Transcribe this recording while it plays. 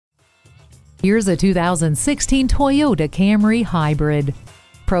Here's a 2016 Toyota Camry Hybrid.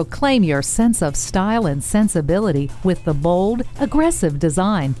 Proclaim your sense of style and sensibility with the bold, aggressive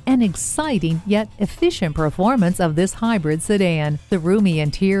design and exciting yet efficient performance of this hybrid sedan. The roomy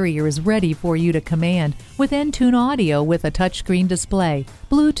interior is ready for you to command with Entune audio with a touchscreen display,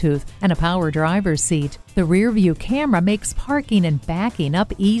 Bluetooth, and a power driver's seat. The rear-view camera makes parking and backing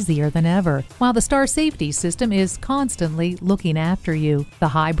up easier than ever, while the Star Safety System is constantly looking after you. The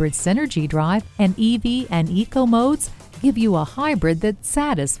hybrid Synergy Drive and EV and Eco modes give you a hybrid that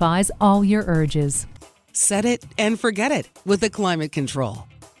satisfies all your urges. Set it and forget it with the climate control.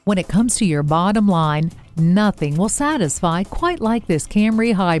 When it comes to your bottom line, nothing will satisfy quite like this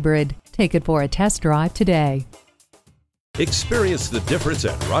Camry Hybrid. Take it for a test drive today. Experience the difference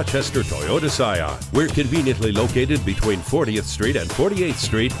at Rochester Toyota Scion. We're conveniently located between 40th Street and 48th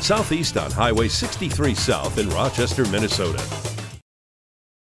Street, southeast on Highway 63 South in Rochester, Minnesota.